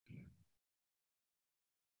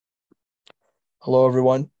Hello,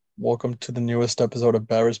 everyone. Welcome to the newest episode of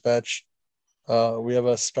Barris Batch. We have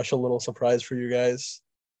a special little surprise for you guys.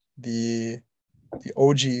 The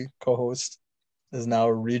OG co-host is now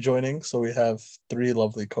rejoining, so we have three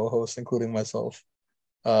lovely co-hosts, including myself.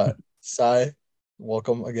 Sai,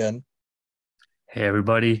 welcome again. Hey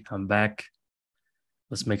everybody, I'm back.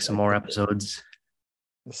 Let's make some Back more in the- episodes.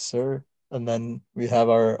 Yes, sir. And then we have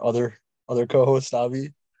our other co-host,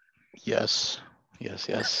 Avi. Yes,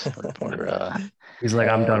 yes. We're He's like,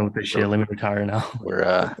 I'm Uh, done with this we're shit. Let me retire now. we're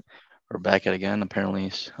uh we're back at it again.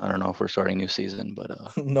 Apparently, I don't know if we're starting a new season, but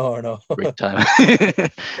no. break time.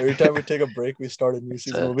 Every time we take a break, we start a new it's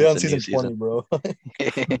season. a We'll be it's on a new season season. 20, bro.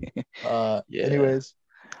 Yeah. Anyways,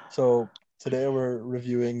 so today we're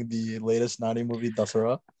reviewing the latest Nani movie,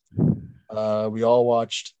 Dasara. We all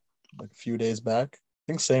watched like a few days back.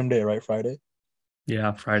 I think same day, right? Friday.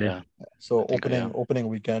 Yeah, Friday. Yeah. So I think yeah. opening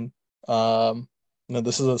weekend. Um,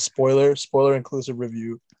 this is a spoiler inclusive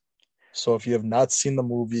review. So if you have not seen the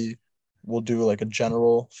movie, we'll do like a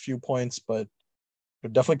general few points, but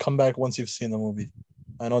you'll definitely come back once you've seen the movie.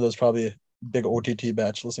 I know there's probably a big OTT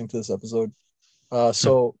batch listening to this episode.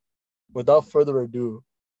 So without further ado,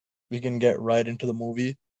 we can get right into the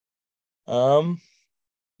movie. Um,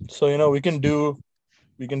 so we can do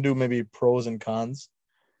maybe pros and cons.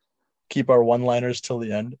 Keep our one-liners till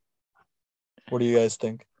the end. What do you guys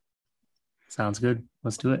think? Sounds good.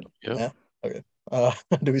 Let's do it. Yep. Yeah. Okay.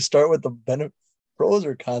 Do we start with the pros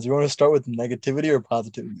or cons? You want to start with negativity or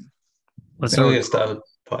positivity? Let's Maybe start we with can start with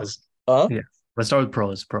pause. yeah. Let's start with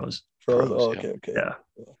pros. Pros. Pros. Pros. Oh, Yeah. okay. Yeah,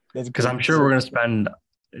 That's because I'm good. sure we're gonna spend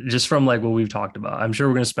just from like what we've talked about. I'm sure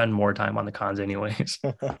we're gonna spend more time on the cons anyways.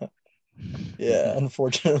 Yeah,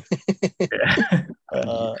 unfortunately.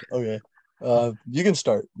 Yeah. Okay. You can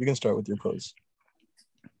start. You can start with your pros.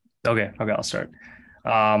 Okay. I'll start.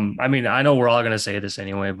 I mean, I know we're all gonna say this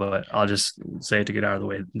anyway, but I'll just say it to get out of the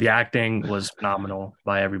way. The acting was phenomenal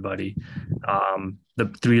by everybody. The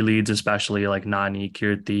three leads, especially like Nani,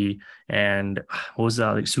 Kirti, and what was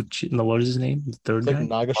that? Like Suchi, no, what is his name? The third It's like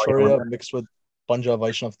guy? Oh, yeah, Nagashoria mixed with Punjab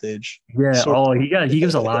Vaishnav Tej. yeah. Sort. Oh, he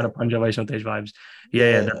gives a lot of Punjab Vaishnav Tej vibes.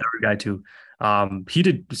 Yeah, the Yeah. third guy too. He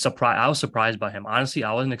did surprise. I was surprised by him. Honestly,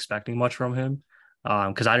 I wasn't expecting much from him.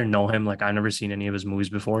 Because I didn't know him. Like I've never seen any of his movies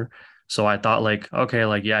before. So I thought like, okay,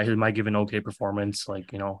 like yeah, he might give an okay performance. Like,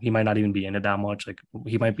 he might not even be in it that much. Like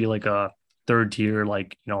he might be like a third tier,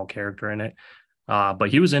 like, character in it. But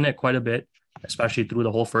he was in it quite a bit, especially through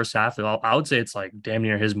the whole first half. I would say it's like damn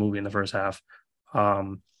near his movie in the first half.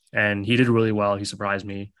 Um, and he did really well. He surprised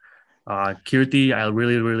me. Kirti, I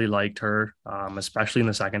really, really liked her, especially in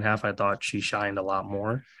the second half. I thought she shined a lot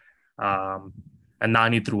more. Um, and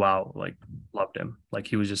Nani throughout, like, loved him. Like,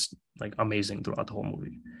 he was just like amazing throughout the whole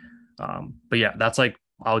movie. But yeah, that's like,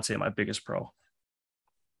 I would say my biggest pro.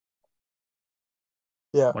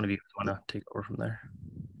 Yeah. One of you want to take over from there?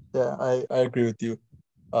 Yeah. I agree with you.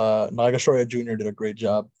 Nagashoria Jr. did a great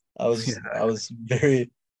job. I was Yeah. I was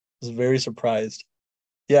very surprised.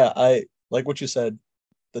 Yeah, I like what you said.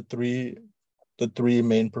 The three the three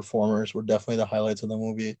main performers were definitely the highlights of the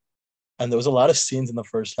movie. And there was a lot of scenes in the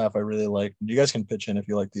first half I really liked. You guys can pitch in if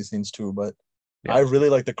you like these scenes too, but I Yeah. really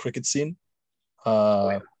like the cricket scene.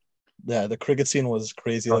 Uh yeah, the cricket scene was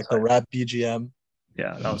crazy. That Like was the hype. rap BGM.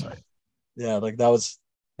 Yeah, that was hype. Yeah, like that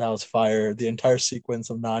was fire. The entire sequence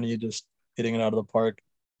of Nani just hitting it out of the park.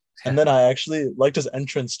 And then I actually liked his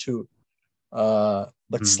entrance too.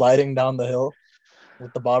 Like Mhm. sliding down the hill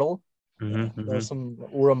with the bottle. Yeah, Mhm, that was mhm. some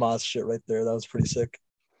Uramas shit right there. That was pretty sick.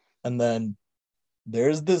 And then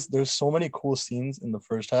there's so many cool scenes in the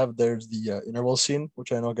first half. There's the interval scene,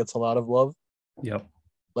 which I know gets a lot of love. Yep.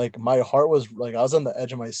 Like my heart was like I was on the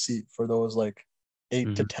edge of my seat for those like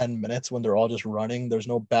 8 to 10 minutes when they're all just running. There's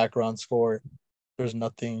no background score. There's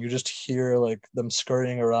nothing. You just hear like them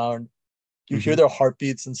scurrying around. You hear Mhm. their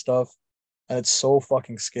heartbeats and stuff, and it's so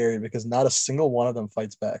fucking scary because not a single one of them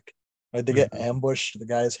fights back. Like they get Mhm. ambushed. The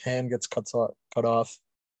guy's hand gets cut off,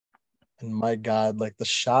 and my god, like the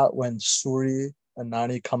shot when Suri and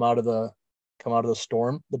Nani come out of the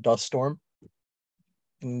storm, the dust storm,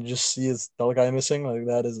 and you just see his the other guy missing. Like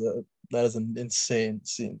that is an insane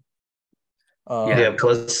scene. Yeah. Yeah, Um,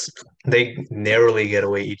 plus they narrowly get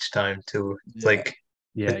away each time too. It's yeah, like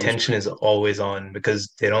the Yeah. tension is always on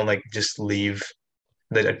because they don't like just leave.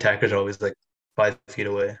 The attackers are always like 5 feet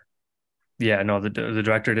away. Yeah, no, the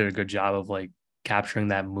director did a good job of like capturing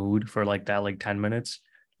that mood for like that like 10 minutes.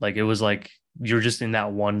 Like it was like you're just in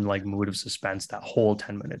that one like mood of suspense that whole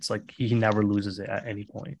 10 minutes. Like he never loses it at any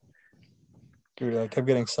point. dude, I kept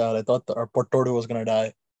getting sad. I thought our Portodo was gonna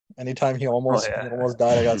die. Anytime he Oh almost he yeah. almost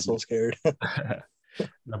died, I got so scared.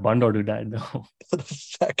 The Bandor who died though.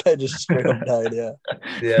 That guy just straight up died. Yeah,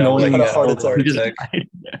 Yeah, No well, one he he had a even got a heart whole attack. heart he just attack. died.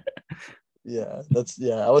 Yeah, that's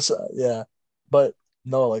yeah. I was yeah, but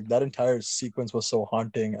no, like that entire sequence was so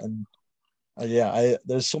haunting, and yeah, I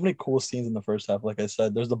there's so many cool scenes in the first half. Like I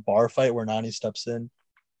said, there's the bar fight where Nani steps in,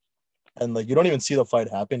 and like you don't even see the fight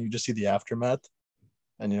happen; you just see the aftermath,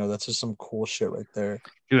 and that's just some cool shit right there.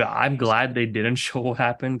 Dude, I'm glad they didn't show what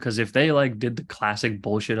happened because if they like did the classic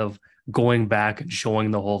bullshit of going back and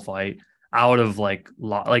showing the whole fight, I would have like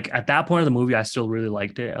at that point of the movie, I still really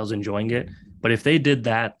liked it. I was enjoying it. But if they did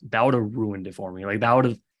that, that would have ruined it for me. Like that would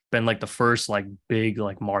have been like the first like big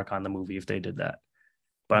like mark on the movie if they did that.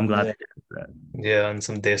 But I'm glad Yeah, they did that. Yeah, and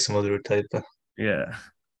some Desmodru type. Yeah.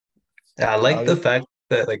 Yeah, I I like the was, fact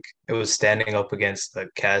that like it was standing up against the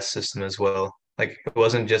caste system as well. Like it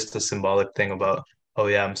wasn't just a symbolic thing about, oh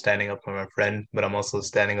yeah, I'm standing up for my friend, but I'm also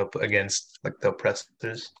standing up against like the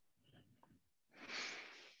oppressors.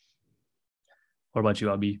 What about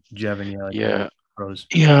you, Abby? Do you have any like Yeah, pros?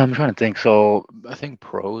 yeah. I'm trying to think. So I think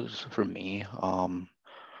pros for me. I'm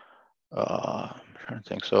trying to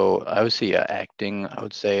think. So obviously, acting. I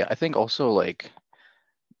would say. I think also like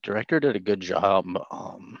director did a good job.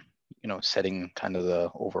 Setting kind of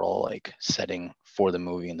the overall like setting for the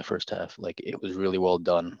movie in the first half. Like it was really well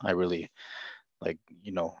done. I really like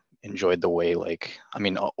enjoyed the way like I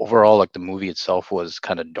mean overall like the movie itself was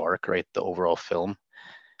kind of dark, right? The overall film.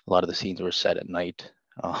 A lot of the scenes were set at night.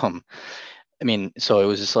 Um, I mean, so it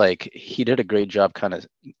was just like he did a great job kind of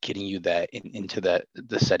getting you that into that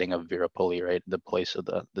the setting of Virapoli, right? The place of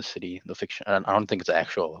the city, the fiction. I don't think it's an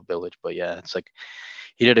actual village, but yeah, it's like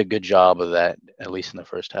he did a good job of that, at least in the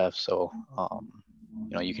first half. So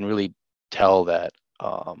you can really tell that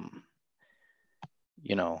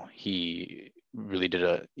he really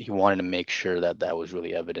he wanted to make sure that that was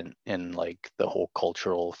really evident and like the whole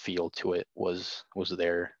cultural feel to it was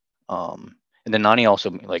there. And then Nani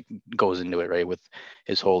also like goes into it, right, with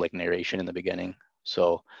his whole like narration in the beginning.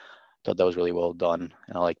 So I thought that was really well done,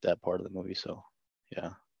 and I like that part of the movie. So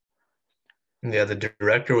yeah. Yeah, the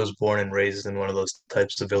director was born and raised in one of those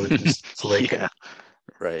types of villages. So like Yeah,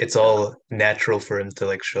 right. it's Yeah, all natural for him to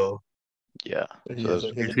like show. yeah. he So that has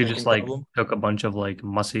was he has a Basically just drinking like problem. took a bunch of like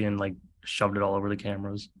mussy and like shoved it all over the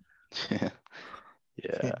cameras. yeah.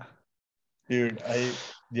 Dude,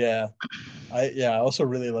 yeah, I also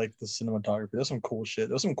really like the cinematography. There's some cool shit.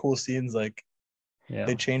 There's some cool scenes like Yeah.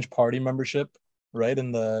 they change party membership right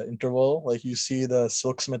in the interval. Like you see the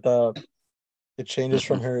Silk Smita, it changes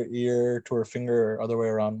from her ear to her finger or other way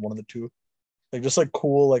around, one of the two. Like just like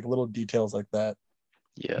cool like little details like that.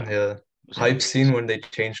 Yeah. Yeah. It was Hype nice. scene when they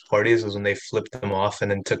changed parties was when they flipped them off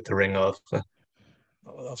and then took the ring off.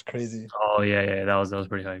 Oh, that was crazy. Oh yeah. That was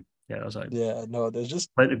pretty hype. Yeah, that was hype. Yeah, no, there's just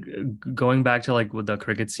But going back to like with the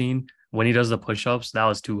cricket scene, when he does the push-ups, that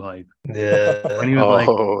was too hype. When Yeah. he was like,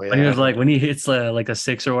 Oh when he yeah. was like, when he hits like a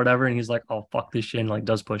six or whatever, and he's like, "Oh fuck this shit," and like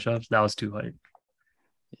does push-ups, that was too hype.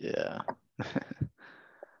 Yeah.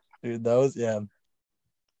 dude, that was yeah.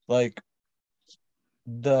 Like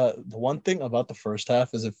the one thing about the first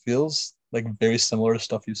half is it feels like very similar to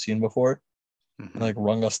stuff you've seen before, Mhm. like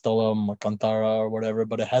Rangastalam, Kantara, or whatever,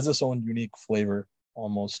 but it has its own unique flavor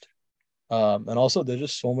almost. And also, there's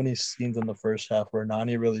just so many scenes in the first half where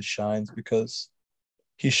Nani really shines because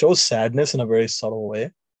he shows sadness in a very subtle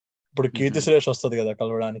way. But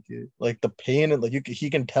Mhm. like the pain and like he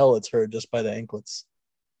can tell it's her just by the anklets.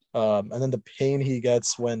 And then the pain he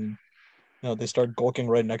gets when they start gawking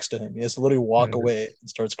right next to him. He has to literally walk Mhm. away and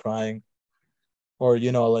starts crying. Or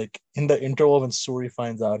like in the interval when Suri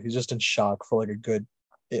finds out, he's just in shock for like a good.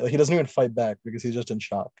 Like he doesn't even fight back because he's just in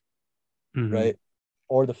shock, Mm-hmm. right?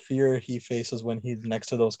 Or the fear he faces when he's next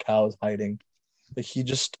to those cows hiding. Like he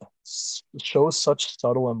just shows such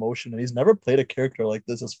subtle emotion, and he's never played a character like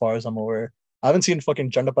this, as far as I'm aware. I haven't seen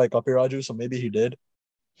fucking Jandapai Kapiraju, so maybe he did.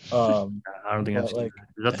 I don't think I've But seen like,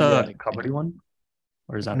 that. Is that I don't yeah, the think. Kabaddi one,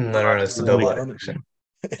 or is that No, no, no, it's the yeah, double I don't. action.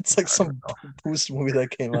 It's like I don't some know. boost movie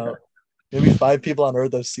that came out. Maybe 5 people on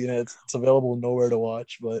Earth have seen it. It's available nowhere to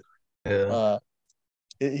watch, but Yeah. uh,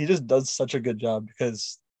 he just does such a good job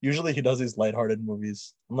because usually he does these lighthearted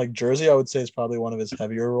movies. And like Jersey, I would say is probably one of his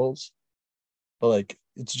heavier roles, but like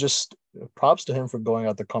it's just props to him for going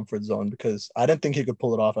out the comfort zone because I didn't think he could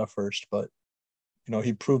pull it off at first, but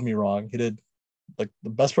he proved me wrong. He did like the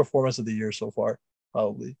best performance of the year so far,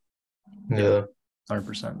 probably. Yeah, Yeah.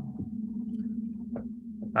 100%.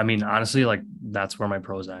 I mean, honestly, like that's where my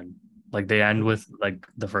pros end. Like they end with like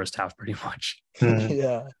the first half pretty much. Mhm.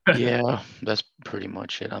 Yeah, Yeah, that's pretty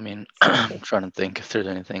much it. I mean, I'm trying to think if there's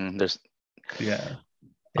anything. There's Yeah.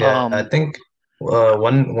 Yeah, I um think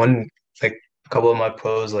one like a couple of my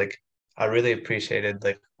pros, like I really appreciated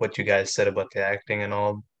like what you guys said about the acting and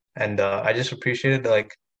all, and I just appreciated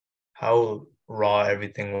like how raw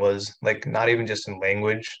everything was. Like not even just in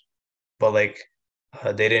language, but like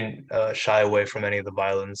they didn't shy away from any of the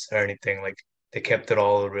violence or anything. Like they kept it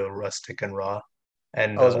all real rustic and raw.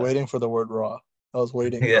 And I was waiting for the word raw. I was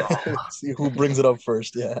waiting. yeah, See who brings it up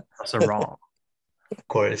first. Yeah. That's a wrong. of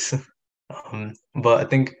course. But I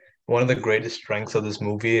think one of the greatest strengths of this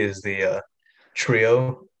movie is the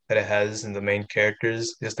trio that it has in the main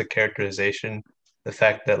characters, just the characterization, the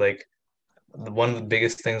fact that like one of the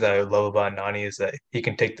biggest things I love about Nani is that he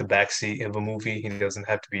can take the backseat of a movie. He doesn't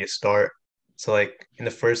have to be a star. So like in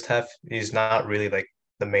the first half, he's not really like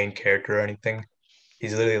the main character or anything.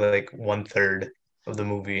 He's literally like one third of the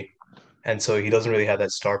movie. And so he doesn't really have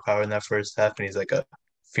that star power in that first half, and he's like a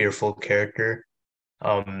fearful character.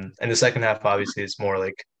 And the second half obviously is more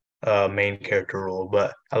like a main character role,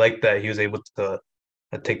 but I like that he was able to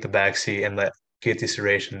take the backseat and let Kirti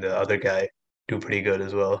Suresh and the other guy do pretty good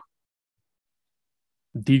as well.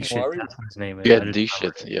 Deekshit, Why that's what his name is. Yeah, I just these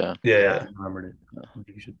remembered shit. it. Yeah. Yeah, Yeah, I yeah. remembered it.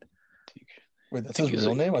 Deekshit. Wait, that's think his he's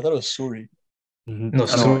real like- name? I thought it was Suri. No, I know,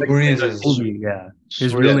 Suri in is the his movie, yeah.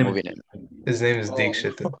 His Suri, real that name movie is his name is Oh,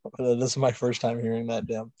 Deekshit. this is my first time hearing that.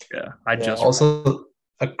 Damn. yeah. I Yeah. just Also,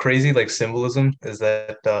 a crazy like symbolism is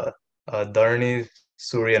that Dharani,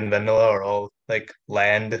 Surya, and Venala are all like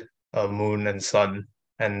land, moon, and sun,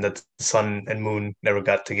 and that sun and moon never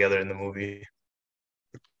got together in the movie.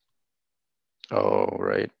 Oh,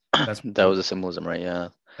 right. That's That was a symbolism, right? Yeah.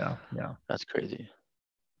 yeah. That's crazy.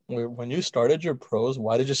 Wait, when you started your pros,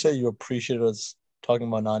 why did you say you appreciated us talking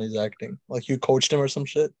about Nani's acting? Like you coached him or some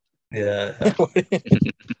shit? Yeah,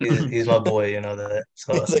 He's he's my boy, you know that.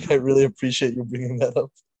 So like, I really appreciate you bringing that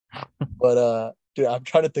up. But dude, I'm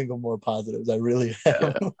trying to think of more positives. I really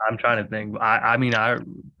am. Yeah. I'm trying to think. I mean, I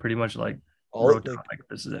pretty much like All wrote down like like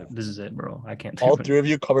this is it, bro. I can't all do it. three of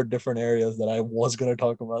you covered different areas that I was gonna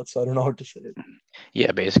talk about, so I don't know what to say.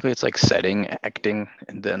 Yeah, basically it's like setting, acting,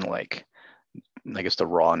 and then like I guess the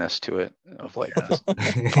rawness to it of like this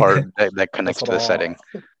part that connects That's to the raw. setting.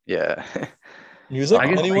 Yeah. Music? I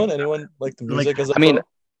guess, Anyone like the music as a I mean, pro?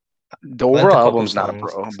 the I like a overall couple album's not a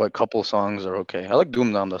songs. pro, but a couple songs are okay. I like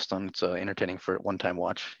Doom Dam Dustan. It's entertaining for one-time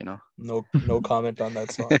watch, you know. No comment on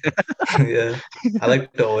that song. Yeah, I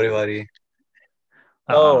like the Oriwari.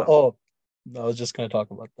 Oh, I was just gonna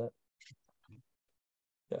talk about that.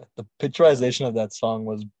 Yeah, the picturization of that song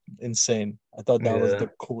was insane. I thought that was Yeah. the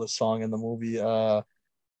coolest song in the movie. Like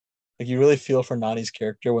you really feel for Nani's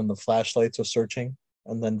character when the flashlights are searching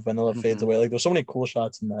and then Vanilla fades Mhm. away. Like there's so many cool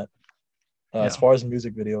shots in that. As Yeah. far as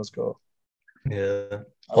music videos go, Yeah. I like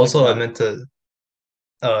Also, I that. meant to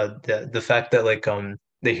the fact that like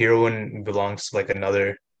the heroine belongs to like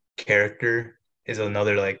another character is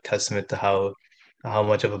another like testament to how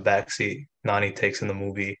much of a backseat Nani takes in the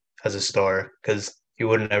movie as a star, because you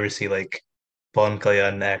wouldn't ever see like Bon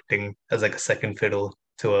Kalyan acting as like a second fiddle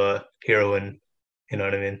to a heroine. You know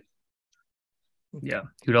what I mean? Yeah,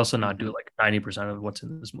 he would also not do Mhm. like 90% of what's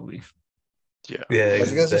in this movie. Yeah. Yeah, Why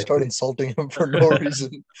you guys just start exactly. insulting him for no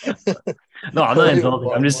reason? No, I'm not What do you insulting. I'm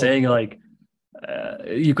want, just man? saying like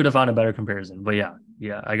you could have found a better comparison. But yeah,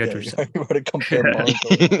 I get Yeah, your saying. you want to compare Yeah.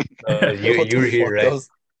 Bonko? You What the you're here, fuck? right?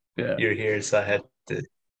 Yeah. You're here, so I had to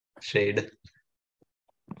shade.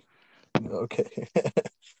 Okay.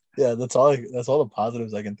 Yeah, that's all. That's all the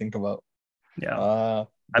positives I can think about. Yeah. I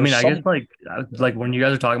There's mean, I guess some. like when you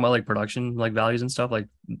guys are talking about like production like values and stuff, like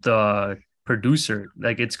the producer,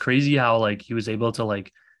 like it's crazy how like he was able to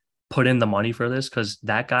like put in the money for this because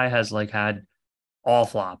that guy has like had all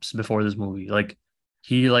flops before this movie. Like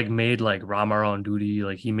he like made like Ramara on Duty,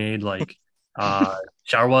 like he made like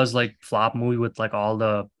Sharwa's like flop movie with like all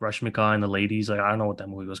the Rashmika and the ladies. Like I don't know what that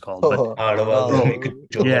movie was called, but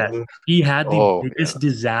Bro, yeah, he had the Oh, biggest yeah.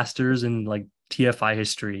 disasters in like TFI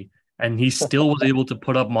history, and he still was able to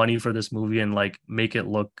put up money for this movie and like make it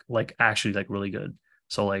look like actually like really good.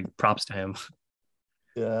 So like props to him.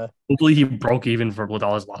 Yeah. Hopefully he broke even for with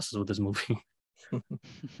all his losses with this movie.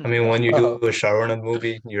 I mean, when you do Oh, a Sharon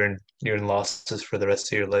movie, you're in losses for the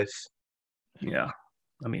rest of your life. Yeah.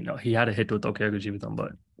 I mean, no, he had a hit with Okay Gujivitam,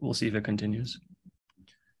 but we'll see if it continues.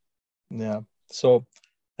 yeah. So,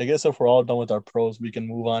 I guess if we're all done with our pros, we can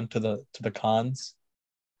move on to the cons.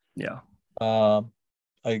 Yeah. Um,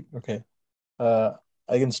 okay.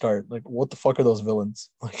 I can start. Like, what the fuck are those villains?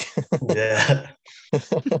 Like, Yeah.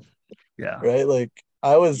 Yeah. right? Like,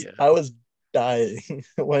 I Yeah. was dying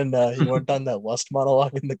when he went on that lust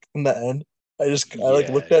monologue in the end. I like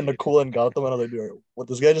Yeah, looked at dude. Nicole and Gautam and I was like, dude, what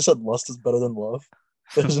this guy just said, lust is better than love.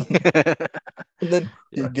 And then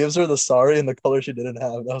he gives her the sari in the color she didn't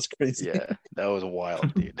have. That was crazy. Yeah, that was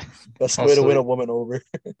wild, dude. Best way to Also, win a woman over.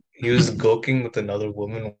 he was gawking with another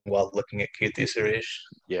woman while looking at Kirti Suresh.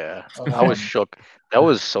 Yeah, I was Um, shook. That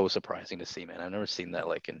was so surprising to see, man. I've never seen that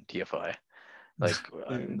like in TFI. Like,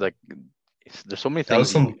 dude, like there's so many That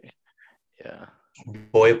was things. some Yeah.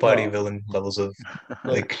 boy party no, villain levels of like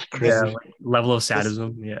like Yeah, cringe. like level of this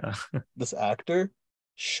sadism. Yeah. this actor,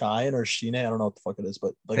 Shine or Shine, I don't know what the fuck it is,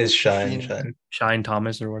 but like His shine, Sheen, shine. Shine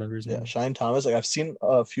Thomas or whatever his yeah, name is. Shine Thomas. Like I've seen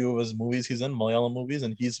a few of his movies he's in, Malayalam movies,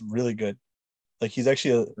 and he's really good. Like he's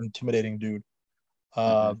actually an intimidating dude.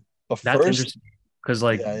 Mhm. But That's first, interesting because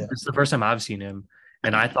like yeah, yeah, it's the first time I've seen him,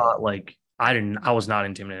 and I yeah, thought like I was not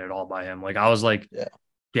intimidated at all by him. Like I was like, yeah,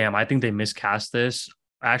 damn, I think they miscast this.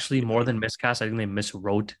 Actually, more than miscast, I think they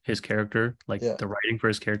miswrote his character. Like yeah, the writing for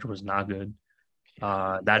his character was not good.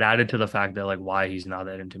 That added to the fact that like why he's not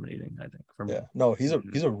that intimidating, I think, for me. yeah. No, he's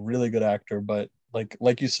a really good actor, but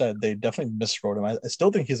like you said, they definitely miswrote him. I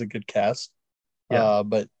still think he's a good cast. Yeah.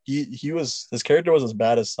 But he was his character was as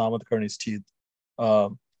bad as Samantha Kearney's teeth.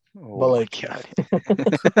 Um, but Oh my like god.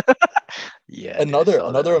 Yeah, dude, I another saw that.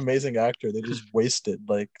 another amazing actor, they just wasted.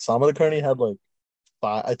 Like Samantha Kearney had like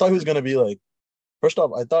five. I thought he was gonna be like first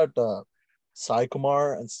off, I thought Sai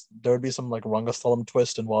Kumar and there'd be some like Rangastalam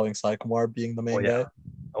twist involving Sai Kumar being the Oh main yeah. guy,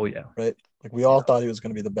 Oh yeah. right? Like we all Yeah. thought he was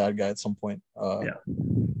gonna be the bad guy at some point. Yeah.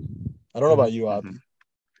 I don't know about you, Mhm. Abby.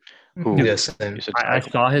 Who? Yes, You and said I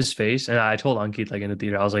Psycho? saw his face and I told Ankith like in the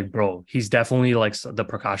theater, I was like, bro, he's definitely like the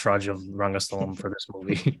Prakash Raj of Rangastalam for this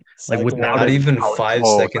movie. Like Sai without Kumar. not his even powers. 5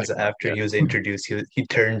 seconds Psycho. after Yeah. he was introduced, he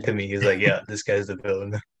turned to me. He was like, "Yeah, this guy's the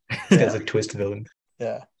villain. This guy's Yeah, a twist villain."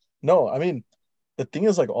 yeah. No, I mean the thing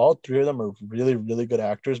is like all three of them are really, really good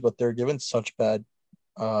actors, but they're given such bad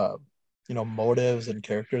uh motives and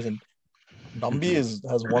characters. And Nambi Mhm.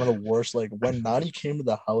 has one of the worst. Like when Nani came to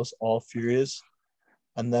the house all furious,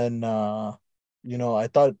 and then I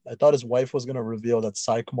thought his wife was gonna reveal that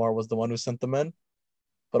Sai Kumar was the one who sent the men,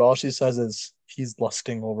 but all she says is he's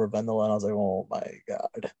lusting over Vendela, and I was like, oh my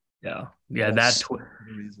god, Yeah. Yeah. that's That so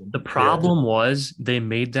reason. the Yeah, problem was they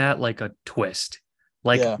made that like a twist.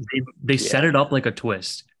 Like Yeah, they set Yeah. it up like a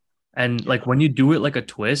twist. And Yeah. like when you do it like a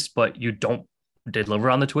twist, but you don't deliver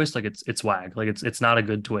on the twist, like it's whack. Like it's not a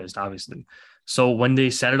good twist, obviously. So when they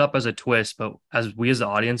set it up as a twist, but as we as the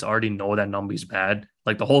audience already know that Numby's bad,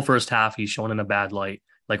 like the whole first half he's shown in a bad light.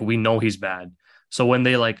 Like we know he's bad. So when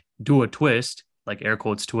they like do a twist, like air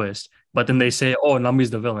quotes twist, but then they say, "Oh, Numby's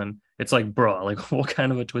the villain," it's like, bro, like what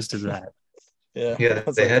kind of a twist is that? yeah. yeah.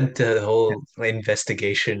 It's They like had the whole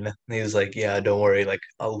investigation. And he was like, "Yeah, don't worry. Like,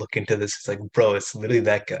 I'll look into this." It's like, bro, it's literally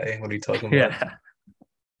that guy. What are you talking about? Yeah.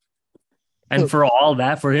 And for all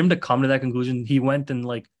that, for him to come to that conclusion, he went and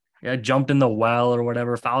like yeah, jumped in the well or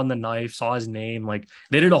whatever, found the knife, saw his name. Like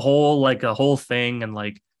they did a whole thing, and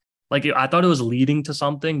like I thought it was leading to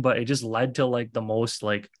something, but it just led to like the most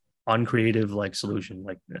like uncreative like solution.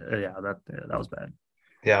 Like that was bad.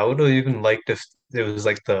 Yeah, I would have even liked if it was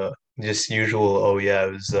like the just usual. Oh yeah,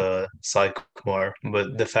 it was Sai Kumar.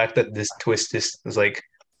 But the fact that this twist is like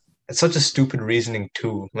it's such a stupid reasoning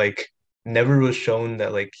too. Like never was shown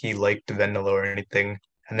that like he liked Vanilla or anything,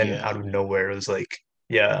 and then Yeah. out of nowhere it was like,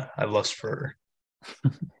 yeah, I lust for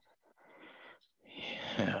her.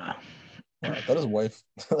 Yeah. I thought his wife,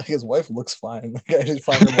 like his wife looks fine. Like I actually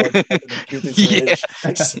find her more attractive than Kirti Yeah.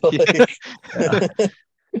 Suresh. So Yeah. like,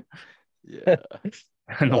 Yeah.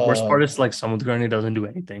 And the worst uh, part is like Samudgarni doesn't do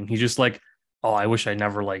anything. He's just like, oh, I wish I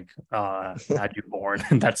never like had you born.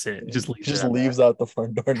 And that's it. Just leaves it just at leaves out the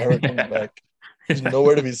front door, never comes back. He's that.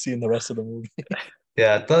 nowhere to be seen the rest of the movie.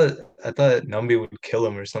 Yeah, I thought Nambi would kill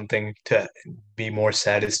him or something to be more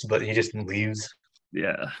sadist, but he just leaves.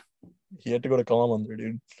 Yeah. He had to go to Kalamandir,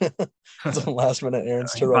 dude. It's a last minute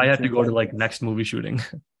errands He to run probably had to go to coupon. like next movie shooting.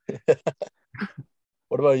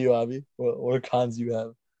 What about you, Abby? What cons do you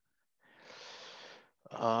have?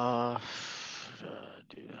 Uh,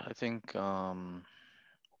 dude, I think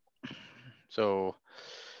so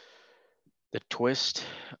the twist,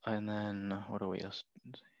 and then what do we else?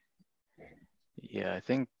 Yeah, I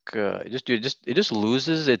think it just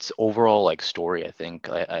loses its overall like story. I think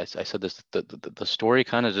I said this, the story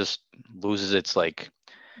kind of just loses its like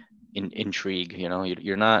intrigue.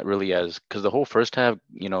 You're not really as, because the whole first half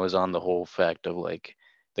is on the whole fact of like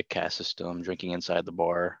the caste system, drinking inside the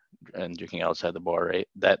bar and drinking outside the bar, right?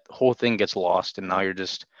 That whole thing gets lost, and now you're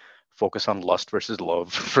just focused on lust versus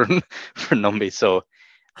love for Numbi. So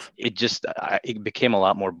it became a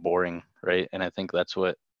lot more boring, right? And I think that's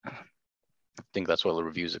what the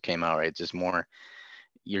reviews that came out, right? It's just more,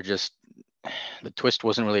 you're just, the twist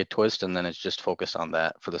wasn't really a twist, and then it's just focused on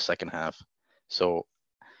that for the second half. So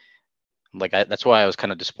like that's why I was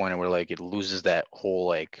kind of disappointed where like it loses that whole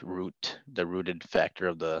like the rooted factor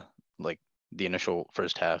of the like the initial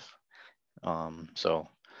first half. So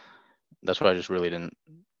that's what I just really didn't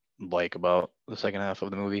like about the second half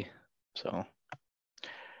of the movie. So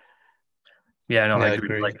Yeah, no, Yeah, I I agree.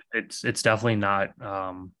 agree. Like it's definitely not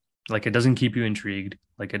like it doesn't keep you intrigued.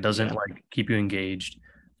 Like it doesn't yeah. like keep you engaged.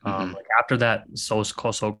 Hmm. Like after that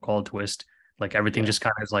so-called twist, like everything Yeah. just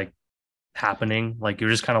kind of is like happening. Like you're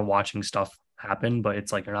just kind of watching stuff happen, but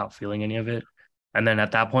it's like you're not feeling any of it. And then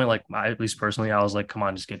at that point, like at least personally, I was like, come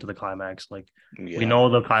on, just get to the climax. Like we Yeah. know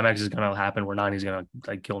the climax is gonna happen. We're not he's gonna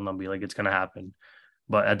like kill Numby. Like it's gonna happen.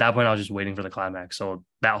 But at that point, I was just waiting for the climax. So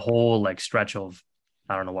that whole like stretch of,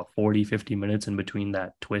 I don't know what, 40, 50 minutes in between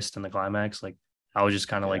that twist and the climax, like I was just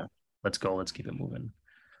kind of like, Yeah. let's go, let's keep it moving.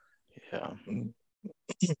 Yeah.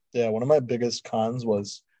 Yeah, one of my biggest cons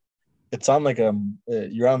was it's on like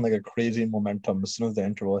you're on like a crazy momentum as soon as the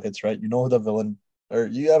interval hits, right? You know who the villain, or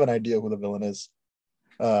you have an idea who the villain is.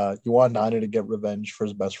 You want Nani to get revenge for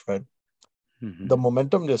his best friend. Hmm. The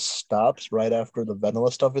momentum just stops right after the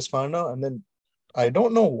vanilla stuff is found out, and then I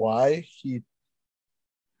don't know why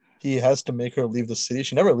he has to make her leave the city.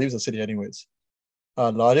 She never leaves the city anyways.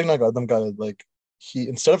 Logic Nagadam got it, like he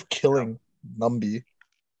instead of killing Numbi,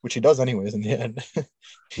 which he does anyways in the end,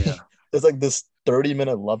 Yeah. there's like this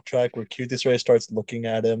 30-minute love track where Kirti Ray starts looking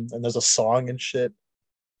at him and there's a song and shit.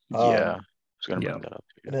 Yeah. I Um, was gonna Yeah. bring that up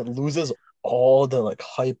too. and it loses all the like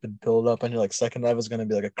hype and build up, and you're like second half is gonna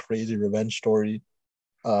be like a crazy revenge story.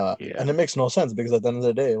 Yeah. And it makes no sense because at the end of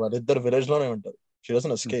the day, like village she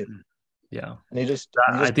doesn't escape. Hmm. And he I just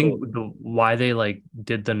think goes, the why they like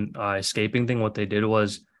did the escaping thing, what they did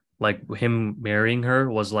was like him marrying her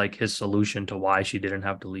was like his solution to why she didn't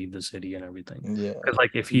have to leave the city and everything. yeah, Because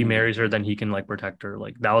like if he marries her, then he can like protect her.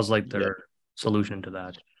 Like that was like Yeah. their solution to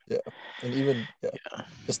that. yeah. And even yeah, Yeah.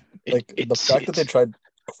 just It like the it's fact that they it's tried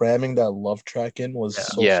cramming that love track in was Yeah.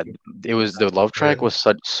 so yeah. stupid. It was the love Yeah. track was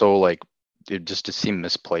so like it just to seem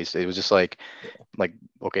misplaced. It was just like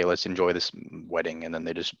okay, let's enjoy this wedding, and then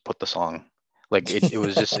they just put the song. Like it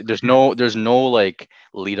was just there's no like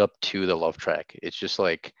lead up to the love track. It's just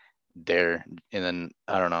like there, and then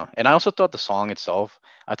I don't know. And I also thought the song itself,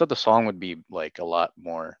 I thought the song would be like a lot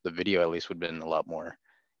more. The video at least would have been a lot more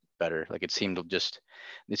better. Like it seemed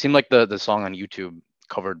like the song on YouTube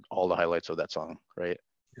covered all the highlights of that song, right?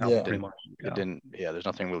 Yeah, It Yeah, pretty didn't much. it Yeah. didn't yeah, there's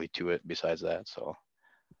nothing really to it besides that. So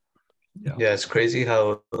Yeah. Yeah, it's crazy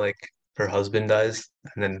how like her husband dies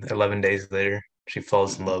and then 11 days later she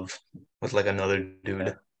falls in mhm. love with like another Yeah.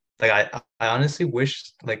 dude. Like I honestly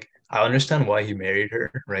wish like I understand why he married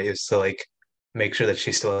her, right? Is to like make sure that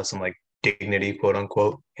she still has some like dignity, quote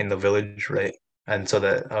unquote, in the village, right? And so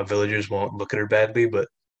that villagers won't look at her badly. But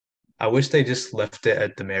I wish they just left it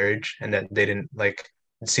at the marriage and that they didn't like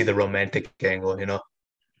see the romantic angle, you know?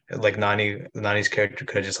 Like Nani's character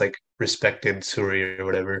could have just like respected Suri or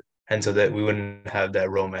whatever, and so that we wouldn't have that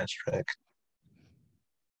romance track.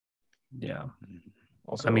 Yeah.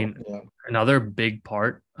 I also, mean, yeah, another big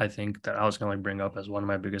part I think that I was going to bring up as one of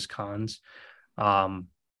my biggest cons um,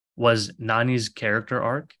 was Nani's character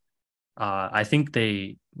arc. I think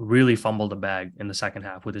they really fumbled the bag in the second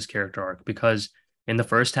half with his character arc because in the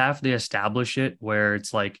first half they establish it where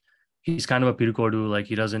it's like he's kind of a pirukodu, like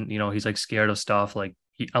he doesn't, he's like scared of stuff, like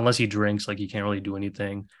unless he drinks, like he can't really do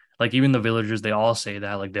anything. Like even the villagers, they all say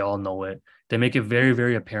that, like they all know it. They make it very,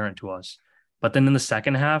 very apparent to us. But then in the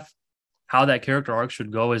second half, how that character arc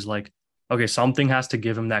should go is like, okay, something has to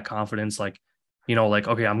give him that confidence, like, like,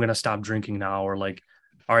 okay, I'm gonna stop drinking now, or like,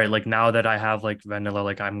 all right, like now that I have like vanilla,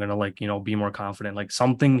 like I'm gonna like, be more confident. Like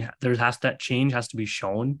something that change has to be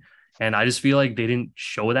shown. And I just feel like they didn't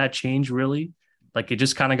show that change really. Like it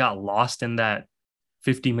just kind of got lost in that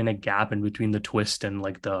 50-minute gap in between the twist and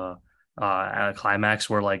like the climax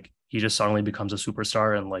where like he just suddenly becomes a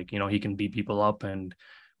superstar and like, he can beat people up. And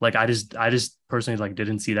like I just personally like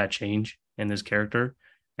didn't see that change in his character.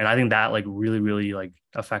 And I think that like really, really like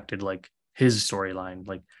affected like his storyline.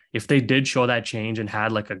 Like if they did show that change and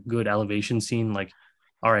had like a good elevation scene, like,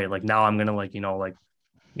 all right, like now I'm gonna like,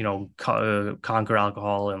 conquer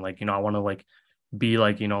alcohol and like, I want to like be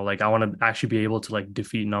like, like I want to actually be able to like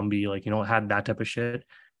defeat Numby, like, had that type of shit.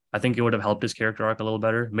 I think it would have helped his character arc a little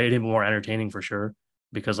better, made him more entertaining for sure.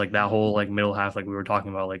 Because like that whole like middle half, like we were talking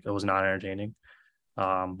about, like it was not entertaining.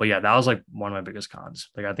 But yeah, that was like one of my biggest cons.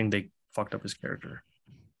 Like I think they fucked up his character.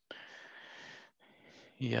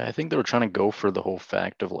 Yeah, I think they were trying to go for the whole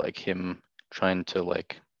fact of like him trying to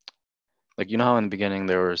like you know how in the beginning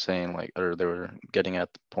they were saying like or they were getting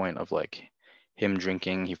at the point of like him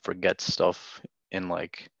drinking, he forgets stuff and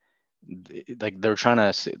like like they're trying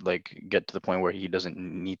to like get to the point where he doesn't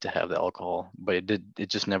need to have the alcohol, but it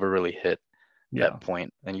just never really hit Yeah. that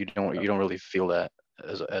point, and you don't really feel that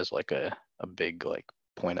as like a big like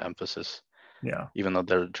point of emphasis, Yeah. even though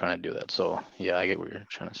they're trying to do that. So yeah, I get what you're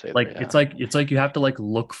trying to say Like there. Yeah. it's like you have to like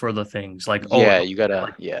look for the things like, Yeah, oh, you gotta,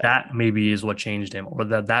 like, yeah. that maybe is what changed him, or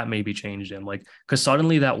that maybe changed him. Like, because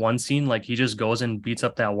suddenly that one scene, like he just goes and beats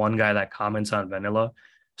up that one guy that comments on Vanilla.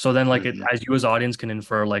 So then like Mhm. as you as audience can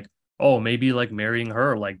infer like, oh, maybe like marrying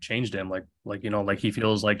her like changed him. Like, like he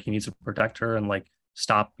feels like he needs to protect her and like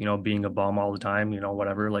stop, being a bum all the time,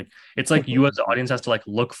 whatever. Like it's like you as the audience has to like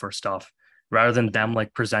look for stuff rather than them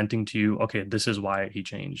like presenting to you, okay, this is why he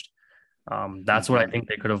changed. That's what I Mhm. think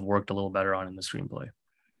they could have worked a little better on in the screenplay.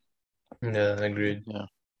 Yeah, agreed. Yeah.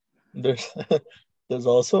 There's there's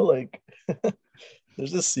also like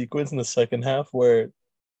there's this sequence in the second half where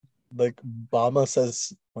like Bama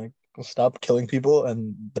says like stop killing people,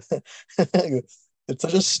 and it's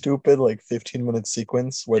such a stupid like 15-minute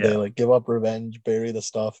sequence where they Yeah. like give up revenge, bury the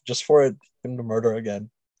stuff just for him to murder again.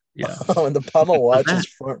 Yeah. And the Bama watch is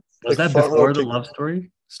Was that front row before the kick. love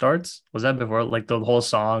story starts? Was that before like the whole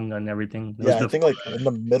song and everything? It was Yeah, I before. think like in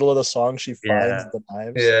the middle of the song she finds Yeah. the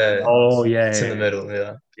knives in Yeah, the Oh house. yeah, it's in the yeah, middle.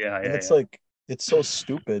 Yeah. yeah, And yeah, it's yeah, like it's so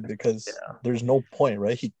stupid because yeah, there's no point,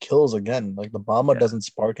 right? He kills again. Like the Bama yeah, doesn't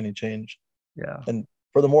spark any change. yeah, And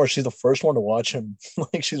furthermore, she's the first one to watch him.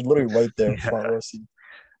 Like she's literally right there, front yeah, row seat,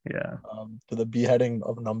 yeah, to the beheading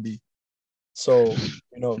of Numbi. So,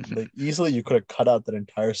 like easily you could have cut out that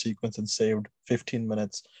entire sequence and saved 15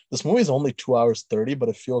 minutes. This movie is only 2 hours 30, but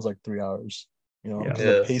it feels like 3 hours, yeah. because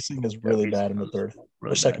the Yeah. pacing is Yeah, really pacing bad in the was third or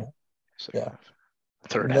really second bad. half. Second Yeah. half.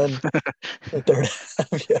 Third And half. then the third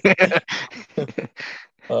half,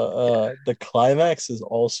 yeah. The climax is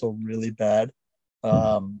also really bad. Yeah,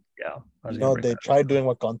 I was gonna bring They tried doing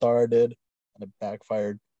what Kantara did and it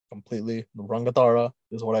backfired completely. Rangatara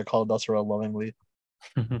is what I call Dasara lovingly.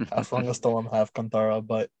 that Half Rangastalam, half Kantara.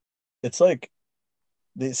 But it's like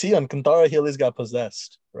they see on Kantara he at least got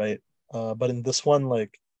possessed, right? But in this one,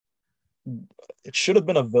 like it should have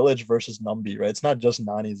been a village versus Numbi, right? It's not just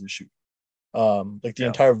Nani's issue. Like the Yeah.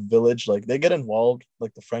 entire village, like they get involved,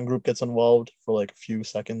 like the friend group gets involved for like a few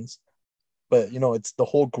seconds. But it's the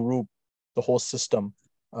whole group, the whole system.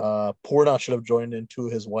 Purna should have joined into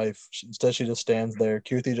his wife. Instead, she just stands there.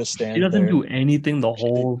 Kirti just She stands doesn't there. do anything the She,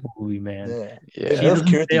 whole movie, man. yeah, they She Yeah. nerfed doesn't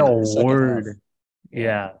say a Kirti in the second half. word. Yeah,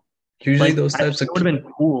 Yeah. Usually Like, those I think types of it would have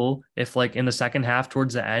been cool if, like, in the second half,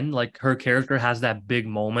 towards the end, like her character has that big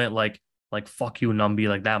moment, like fuck you, Numby,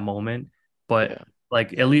 like that moment. But Yeah.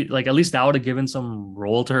 like at least that would have given some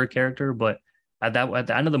role to her character. But at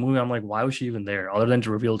the end of the movie, I'm like, why was she even there? Other than to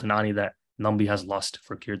reveal to Nani that Numby has lust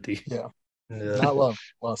for Kirti. yeah, yeah. not love,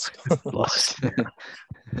 lust. Lust.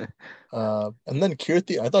 And then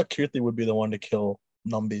Kirti, I thought Kirti would be the one to kill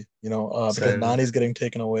Numbi, because Same. Nani's getting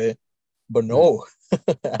taken away. But Hmm. no,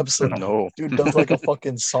 absolutely. No. Dude does like a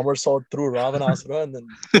fucking somersault through Ravanasura, and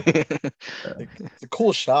then like it's a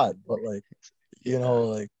cool shot, but like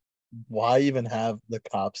like why even have the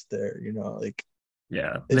cops there? Like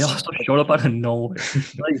Yeah, they it's also showed up out of nowhere.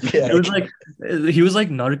 Like yeah, it was like he was like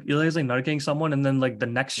nutting someone, and then like the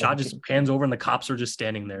next shot just pans over, and the cops are just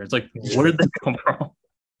standing there. It's like, where did they come from?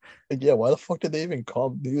 like, yeah. Why the fuck did they even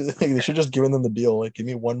come? They should just given them the deal. Like, give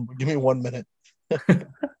me 1 minute.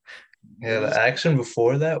 Yeah, the action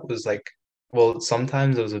before that was like, well,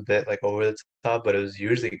 sometimes it was a bit like over the top, but it was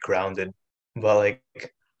usually grounded. But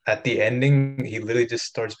like at the ending, he literally just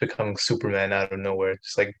starts becoming Superman out of nowhere,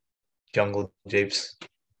 just like jungle japes.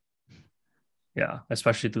 Yeah,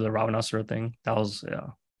 especially through the Ravanasura thing. That was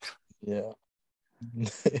Yeah.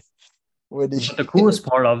 When But the coolest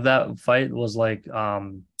part of that fight was like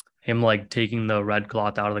him like taking the red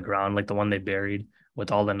cloth out of the ground, like the one they buried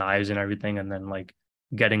with all the knives and everything, and then like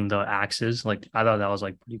getting the axes. Like I thought that was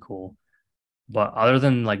like pretty cool. But other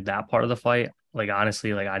than like that part of the fight, like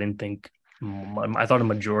honestly, like I didn't think I thought a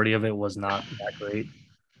majority of it was not that great.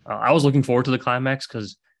 I was looking forward to the climax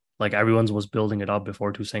because like everyone's was building it up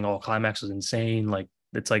before to saying, "Oh, climax is insane!" Like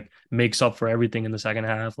it's like makes up for everything in the second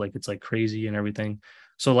half. Like it's like crazy and everything.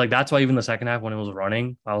 So like that's why even the second half when it was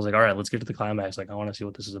running, I was like, "All right, let's get to the climax." Like I want to see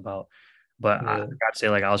what this is about. But I Yeah. got to say,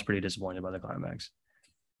 like I was pretty disappointed by the climax.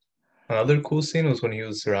 Another cool scene was when he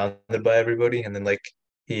was surrounded by everybody, and then like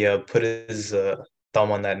he put his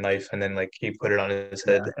thumb on that knife, and then like he put it on his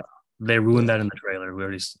Yeah, head. yeah. They ruined Yeah. that in the trailer.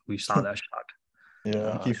 We saw that shot.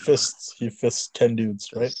 Yeah, Oh, he fists 10 dudes,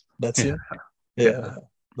 right? That Yeah, scene? Yeah,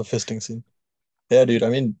 the fisting scene. Yeah, dude. I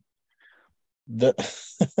mean, the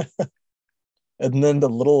and then the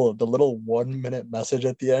little 1 minute message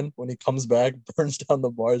at the end when he comes back burns down the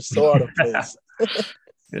bars so out of place.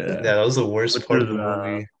 Yeah. that was the worst With part his of the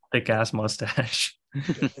movie. thick ass mustache.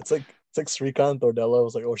 It's like Srikanth Odella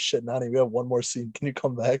was like, oh shit, Nani, we have one more scene. Can you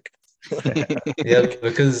come back? Yeah,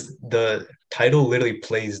 because the title literally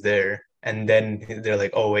plays there, and then they're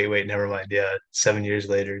like, "Oh, wait, never mind. Yeah, 7 years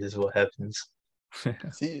later, this is what happens."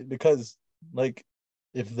 See, because like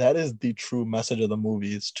if that is the true message of the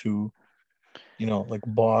movie is to, like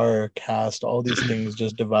bar, cast, all these things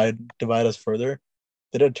just divide us further.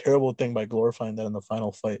 They did a terrible thing by glorifying that in the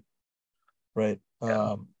final fight, right?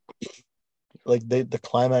 Yeah. Like the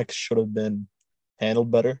climax should have been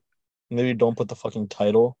handled better. Maybe don't put the fucking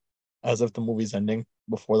title as if the movie's ending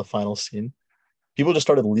before the final scene. People just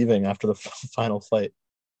started leaving after the final fight.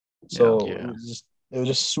 So Yeah. it was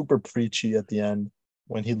just super preachy at the end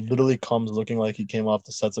when he literally comes looking like he came off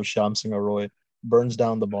the sets of Sham Singh Roy, burns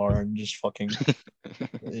down the bar and just fucking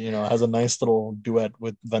has a nice little duet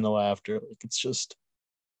with Vanilla after. Like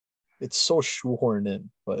it's so shoehorned in.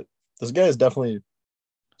 But this guy is definitely,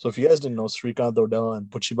 so if you guys didn't know, Srikanth Odella and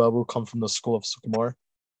Butchi Babu come from the school of Sukumar.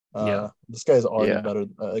 Yeah. This guy's already Yeah. better.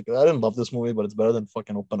 Like I didn't love this movie, but it's better than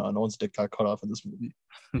fucking Opana. No one's dick got cut off in this movie.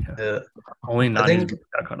 Yeah. Yeah, Only I Nani's think.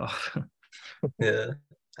 got cut off. Yeah,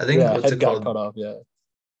 I think Yeah, what's head it got called cut off. Yeah,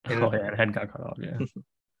 Oh in yeah, and head got cut off. Yeah.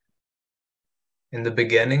 in the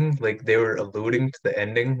beginning, like they were alluding to the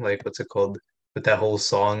ending, like what's it called, with that whole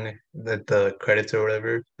song, that the credits or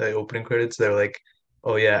whatever, the opening credits. They're like,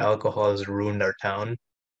 "Oh yeah, alcohol has ruined our town." And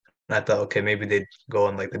I thought, okay, maybe they'd go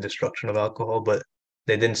on like the destruction of alcohol, but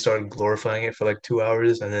they didn't start glorifying it for like 2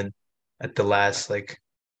 hours, and then at the last like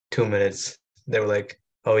 2 minutes, they were like,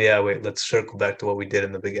 "Oh yeah, wait, let's circle back to what we did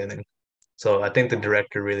in the beginning." So I think the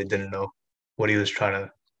director really didn't know what he was trying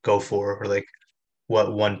to go for, or like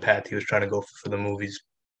what one path he was trying to go for the movie's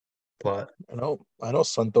plot. I know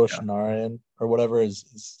Santosh Yeah. Narayan or whatever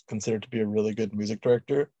is considered to be a really good music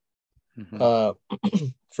director. Mhm. Uh,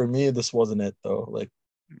 for me, this wasn't it though. Like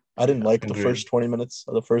I didn't Yeah. like the Agreed. first 20 minutes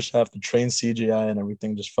of the first half. The train CGI and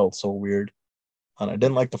everything just felt so weird. And I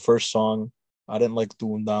didn't like the first song. I didn't like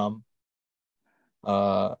Doom.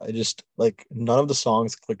 I just like none of the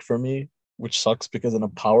songs clicked for me, which sucks because in a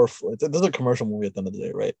powerful, this is a commercial movie at the end of the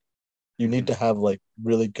day, right? You need to have like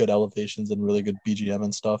really good elevations and really good BGM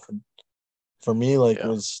and stuff. And for me, like Yeah. it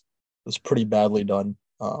was pretty badly done.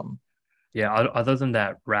 Yeah. Other than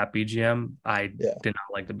that rap BGM, I Yeah. did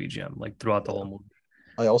not like the BGM like throughout the Yeah. whole movie.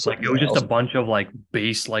 I also, Like it yeah, was I just a also, bunch of like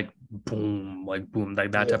bass, like boom, like that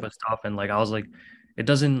yeah, type of stuff. And like I was like, it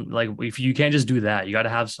doesn't like if you can't just do that, you got to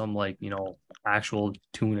have some like actual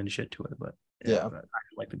tune and shit to it. But yeah, yeah. but I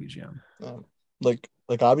didn't like the BGM.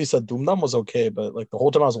 Like Abby said, Doomdam was okay, but like the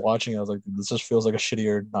whole time I was watching, I was like, this just feels like a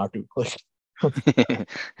shittier Natu. Like,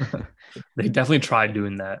 They definitely tried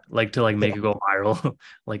doing that, like to like make yeah, it go viral,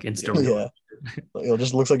 like Insta yeah. Reels. Like, it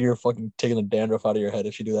just looks like you're fucking taking the dandruff out of your head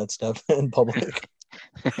if you do that step in public.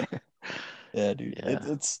 Yeah, dude.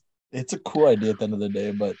 Yeah. It's a cool idea at the end of the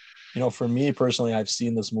day, but for me personally, I've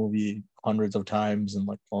seen this movie hundreds of times and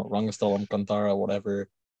like Rangastalam Kantara, whatever,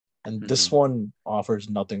 and this Mhm. one offers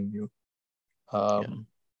nothing new. Yeah.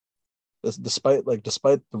 Despite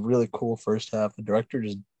the really cool first half, the director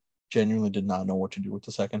just genuinely did not know what to do with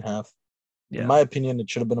the second half. In Yeah, my opinion, it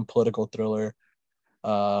should have been a political thriller.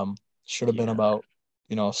 Should have been Yeah. about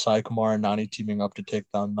Sai Kumar and Nani teaming up to take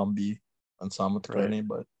down Nambi and Samut Right. Karni,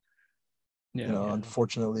 but yeah. Yeah.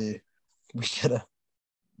 unfortunately, we get a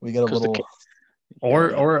we get a 'Cause the little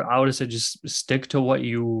Or I would have said just stick to what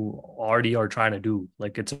you already are trying to do.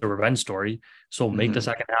 Like it's a revenge story, so make the Mhm.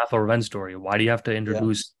 second half a revenge story. Why do you have to yeah.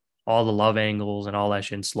 introduce all the love angles and all that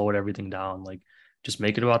shit and slow everything down? Like just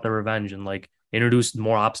make it about the revenge and like introduce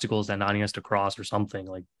more obstacles that Nani has to cross or something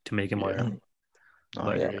like to make him Yeah. like. No, I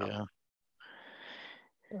But Yeah. agree. Yeah.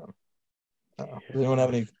 Yeah. Does anyone have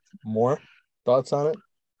any more thoughts on it?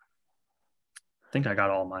 I think I got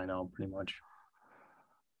all mine out pretty much.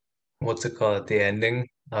 What's it called at the ending?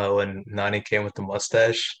 When Nani came with the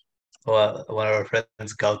mustache. Well, one of our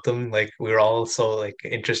friends, Gautam, like we were all so like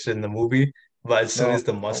interested in the movie, but as soon No, as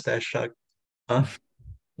the no, mustache shot, huh?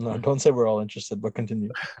 no. Don't say we're all interested, but continue.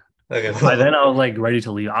 Okay, By then well, I was like ready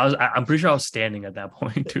to leave. I'm pretty sure I was standing at that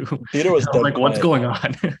point too. Theater And was I was dead like, what's quiet. going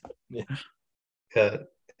on? Yeah. yeah,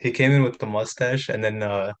 he came in with the mustache, and then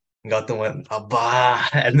Gautam went Abba,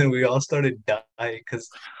 and then we all started dying because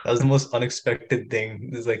that was the most unexpected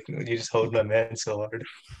thing. It's like you just hold my man so hard.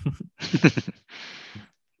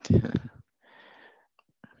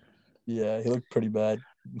 Yeah, he looked pretty bad.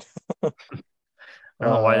 I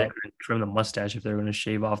don't know why they Uh, couldn't trim the mustache if they were going to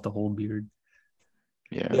shave off the whole beard.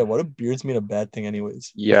 yeah. Yeah. What if beards mean a bad thing,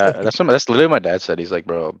 anyways? Yeah. That's literally my dad said. He's like,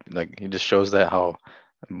 bro, like he just shows that how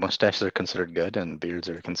mustaches are considered good and beards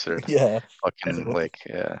are considered Yeah. fucking like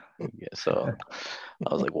so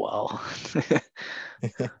I was like, wow.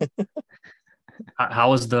 How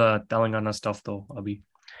was the Telangana stuff though, Abhi?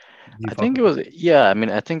 Do you I fuck think it with was I mean,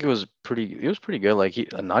 I think it was pretty good. Like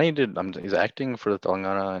Nani did his acting for the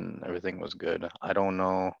Telangana and everything was good. I don't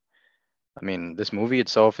know. I mean, this movie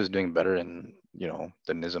itself is doing better in,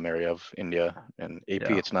 the Nizam area of India, and AP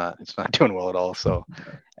Yeah. it's not doing well at all. So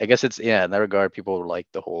Yeah. I guess it's in that regard, people like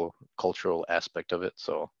the whole cultural aspect of it.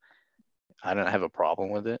 So I don't have a problem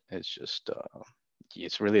with it. It's just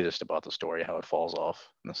it's really just about the story, how it falls off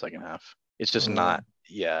in the second half. It's just not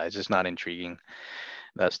it's just not intriguing.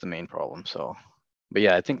 That's the main problem. So but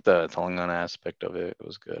yeah, I think the Telangana aspect of it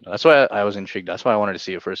was good. That's why I was intrigued. That's why I wanted to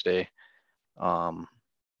see it first day. Um,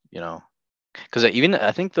 you know, because even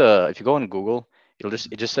I think if you go on Google,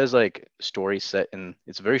 it just says like story set in.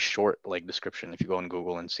 It's a very short like description. If you go on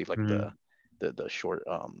Google and see like Mhm. the short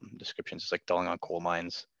descriptions, it's like telling on coal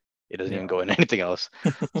mines. It doesn't even Yeah. go into anything else.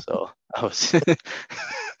 So I was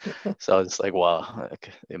so I was like, wow,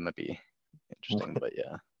 okay, it might be interesting, but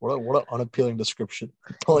yeah. What an unappealing description.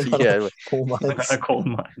 Telling on Yeah, coal mines. Coal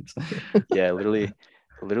mines. yeah,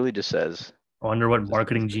 literally just says I wonder what just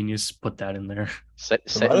marketing genius put that in there. set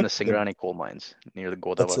in the Singarani coal mines near the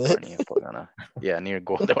That's Godavari it. Karni of Telangana. Yeah, near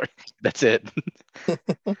Godavari. That's it.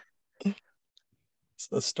 It's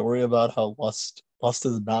a story about how lust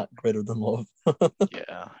is not greater than love.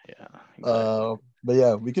 Yeah, exactly. But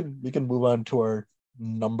yeah, we can move on to our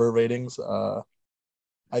number ratings.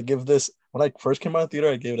 I give this when I first came out of theater,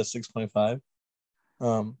 I gave it a 6.5.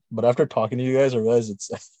 But after talking to you guys, I realized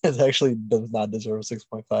it actually does not deserve a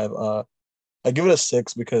 6.5. I give it a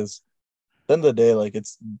 6 because at the end of the day, like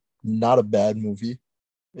it's not a bad movie.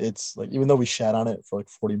 It's like even though we shat on it for like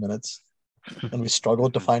 40 minutes and we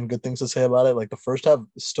struggled to Mhm. find good things to say about it, like the first half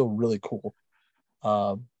is still really cool.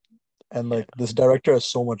 Um, and Yeah. like this director has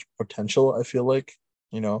so much potential, I feel like,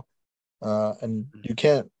 you know, and you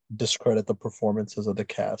can't discredit the performances of the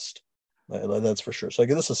cast. That's for sure. So I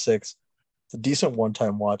give this a 6. It's a decent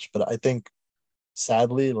one-time watch, but I think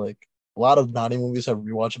sadly, like a lot of Nani movies have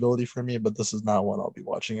rewatchability for me, but this is not one I'll be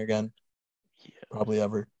watching again, Yeah. probably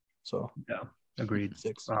ever. So Yeah, agreed.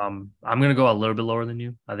 6. I'm gonna go a little bit lower than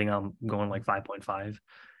you. I think I'm going like 5.5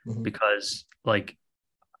 Mm-hmm. because like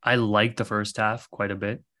I liked the first half quite a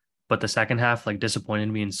bit, but the second half like disappointed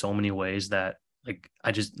me in so many ways that like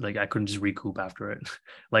I just like I couldn't just recoup after it.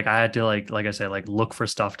 Like I had to like I said, like look for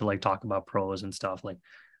stuff to like talk about pros and stuff. Like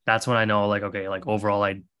that's when I know like okay, like overall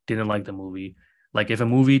I didn't like the movie. Like if a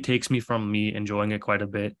movie takes me from me enjoying it quite a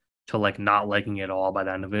bit to like not liking it all by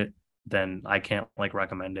the end of it, then I can't like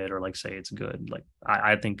recommend it or like say it's good. Like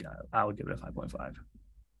I think I would give it a 5.5.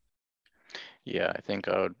 Yeah, I think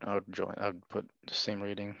I would put the same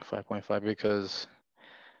rating, 5.5, because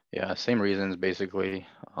yeah, same reasons basically.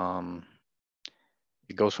 Um,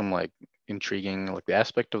 it goes from like intriguing, like the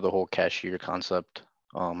aspect of the whole cashier concept,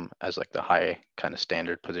 as like the high kind of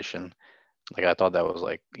standard position. Like I thought that was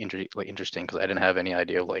like interesting because I didn't have any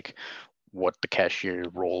idea of like what the cashier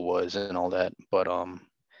role was and all that. But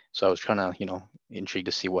so I was trying to, intrigued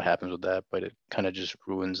to see what happens with that, but it kind of just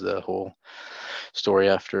ruins the whole story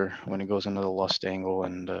after when it goes into the lust angle,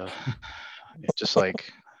 and it's just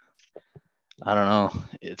like I don't know.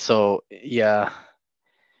 It's so yeah.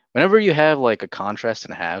 Whenever you have like a contrast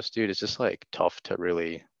and halves, dude, it's just like tough to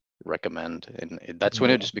really recommend, and that's when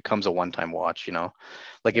it Yeah. just becomes a one-time watch.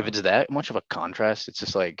 Like if Yeah. it's that much of a contrast, it's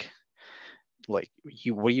just like what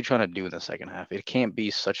are you trying to do in the second half? It can't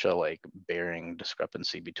be such a like bearing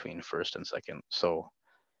discrepancy between first and second. So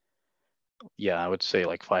yeah, I would say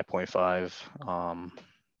like 5.5.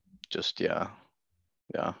 Just yeah.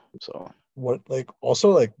 So What like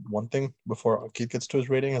also like one thing before Keith gets to his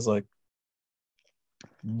rating is like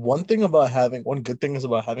one good thing is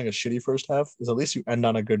about having a shitty first half is at least you end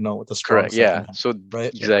on a good note with a strong correct. second Yeah. half, So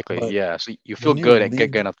right? Yeah. exactly. But Yeah. So you feel when you good and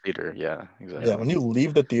leave get out of theater. Yeah. yeah, Exactly. when you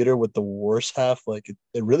leave the theater with the worst half, like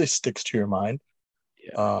it really sticks to your mind.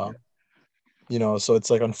 Yeah. Um, so it's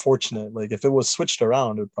like unfortunate. Like if it was switched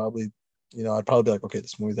around, it would probably, I'd probably be like, okay,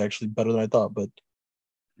 this movie's actually better than I thought. But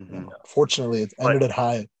Hmm. fortunately, it But ended it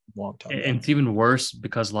high a long time and ago. it's even worse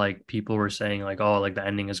because like people were saying like oh like the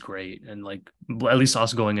ending is great and like at least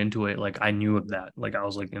us going into it like I knew of that like I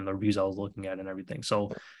was like in the reviews I was looking at and everything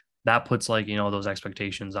so that puts like those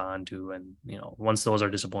expectations on too and once those are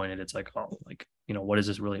disappointed it's like oh like what is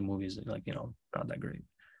this really movies like not that great.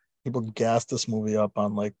 People gassed this movie up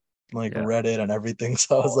on like like Yeah. Reddit and everything.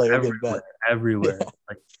 So I was like, okay, bet. Everywhere. Yeah.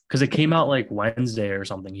 Like, because it came out like Wednesday or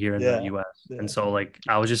something here in Yeah. the US. Yeah. And so like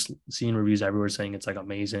I was just seeing reviews everywhere saying it's like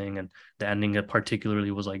amazing, and the ending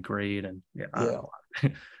particularly was like great. And yeah, I don't know.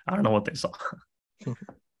 I don't know what they saw.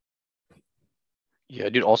 Yeah,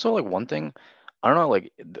 dude. Also, like one thing, I don't know,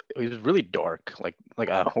 like it was really dark. Like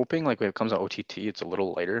I'm hoping like when it comes out OTT, it's a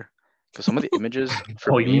little lighter, because some of the images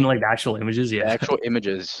for Oh, you mean me, like the actual images? the Yeah. actual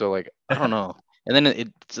images. So like I don't know, and then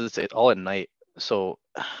it's all at night. So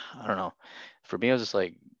I don't know. For me, I was just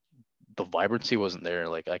like the vibrancy wasn't there.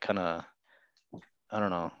 Like I don't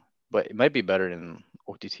know, but it might be better in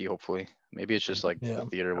OTT. Hopefully, maybe it's just like the Yeah.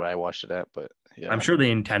 theater where I watched it at. But yeah, I'm sure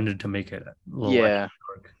they intended to make it a little yeah,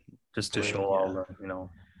 extra dark, just to Yeah. show all the,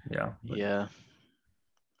 yeah. But yeah.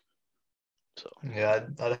 So Yeah,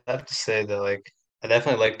 I'd have to say that like I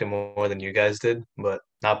definitely liked it more than you guys did, but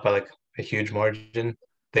not by like a huge margin.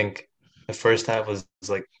 I think the first half was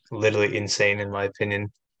like literally insane in my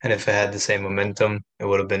opinion. And if it had the same momentum, it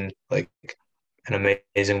would have been like an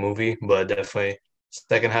amazing movie. But definitely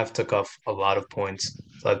second half took off a lot of points.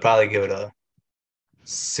 So I'd probably give it a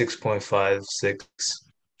 6.5, 6.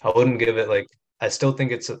 I wouldn't give it like I still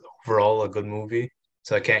think it's overall a good movie.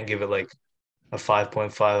 So I can't give it like a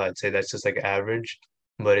 5.5. I'd say that's just like average,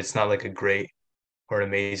 but it's not like a great or an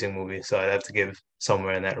amazing movie. So I'd have to give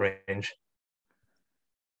somewhere in that range.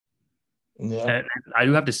 Yeah. and I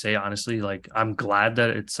do have to say, honestly, like I'm glad that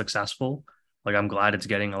it's successful. Like I'm glad it's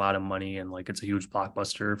getting a lot of money and like it's a huge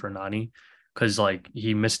blockbuster for Nani, because like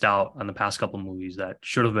he missed out on the past couple movies that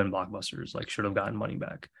should have been blockbusters, like should have gotten money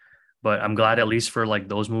back. But I'm glad at least for like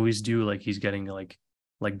those movies do, like he's getting like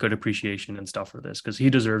good appreciation and stuff for this, because he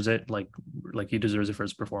deserves it. Like he deserves it for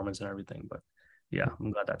his performance and everything. But yeah,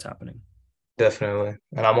 I'm glad that's happening. Definitely.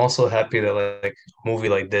 And I'm also happy that like a movie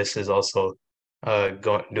like this is also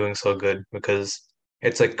doing so good because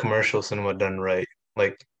it's like commercial cinema done right.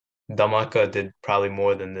 Like Damaka did probably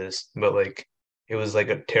more than this, but like it was like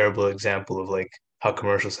a terrible example of like how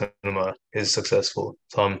commercial cinema is successful.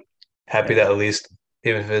 So I'm happy Yeah. that at least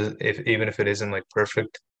even if it isn't like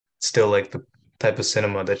perfect, it's still like the type of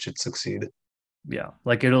cinema that should succeed. Yeah,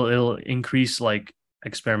 like it'll increase like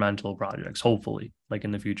experimental projects, hopefully, like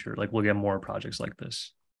in the future. Like we'll get more projects like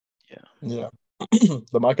this. Yeah.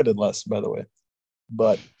 The Maka did less, by the way.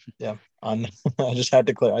 But yeah, on I just had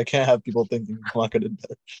to clear. I can't have people thinking Maka did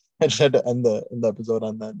better. I just had to end the episode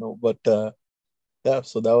on that note. But yeah,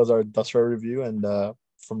 so that was our Dasara review, and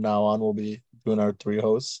from now on we'll be doing our three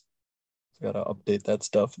hosts. Gotta update that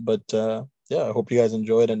stuff. But yeah, I hope you guys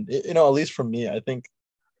enjoyed, and at least from me, I think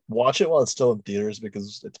watch it while it's still in theaters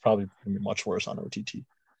because it's probably gonna be much worse on OTT.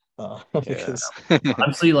 yeah. Because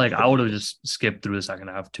Honestly, like I would have just skipped through the second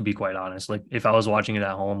half, to be quite honest. Like if I was watching it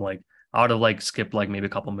at home, like I would have like skipped like maybe a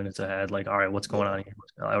couple minutes ahead. Like, all right, what's going on here?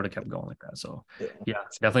 I would have kept going like that. So yeah, yeah,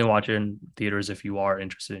 definitely watch it in theaters if you are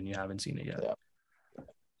interested and you haven't seen it yet. yeah.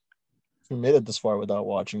 If you made it this far without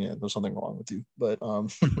watching it, there's something wrong with you. But yeah.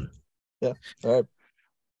 All right. All right.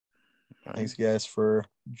 Thanks guys for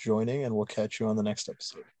joining, and we'll catch you on the next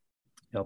episode.